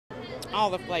all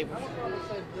the flavors.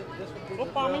 Well,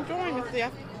 I'm enjoying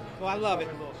myself. Well, I love it.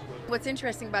 What's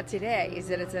interesting about today is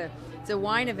that it's a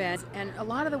wine event, and a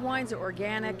lot of the wines are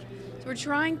organic. So we're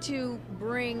trying to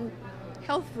bring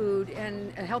health food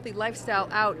and a healthy lifestyle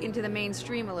out into the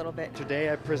mainstream a little bit.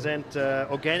 Today I present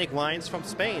organic wines from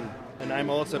Spain, and I'm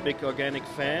also a big organic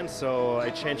fan, so I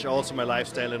changed also my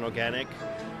lifestyle in organic,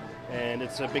 and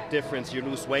it's a big difference. You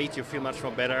lose weight, you feel much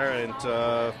more better, and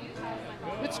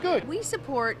it's good. We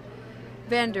support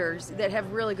vendors that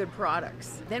have really good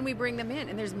products. Then we bring them in,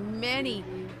 and there's many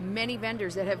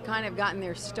vendors that have kind of gotten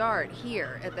their start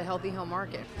here at the Healthy Home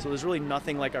Market. So there's really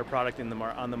nothing like our product on the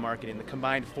market. In the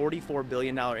combined $44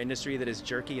 billion industry that is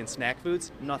jerky and snack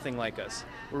foods, nothing like us.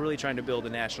 We're really trying to build a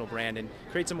national brand and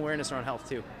create some awareness around health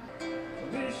too.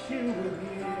 Wish you were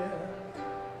here.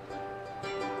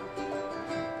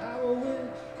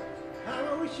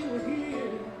 I wish you were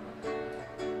here.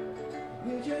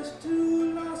 We're just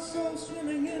two lost souls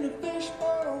swimming in a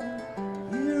fishbowl,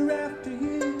 year after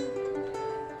year,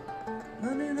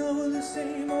 running over the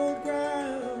same old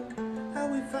ground. How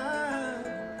we fight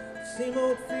the same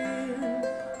old fear.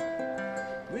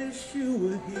 Wish you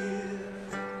were here.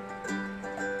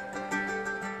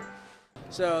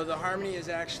 So the Harmony is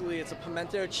it's a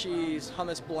pimento cheese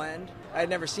hummus blend. I had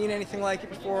never seen anything like it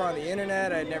before on the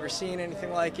internet. I had never seen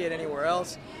anything like it anywhere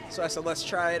else. So I said, let's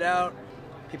try it out.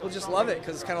 People just love it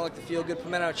because it's kind of like the feel-good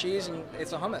pimento cheese, and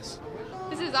it's a hummus.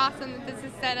 This is awesome that this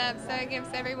is set up, so it gives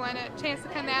everyone a chance to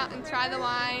come out and try the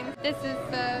wine. This is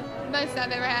the most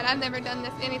I've ever had. I've never done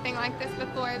anything like this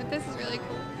before, but this is really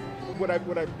cool. Would I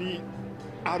be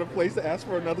out of place to ask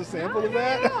for another sample of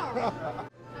that?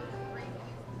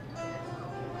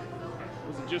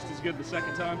 Was it just as good the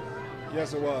second time?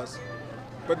 Yes, it was.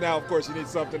 But now, of course, you need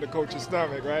something to coat your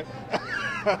stomach, right?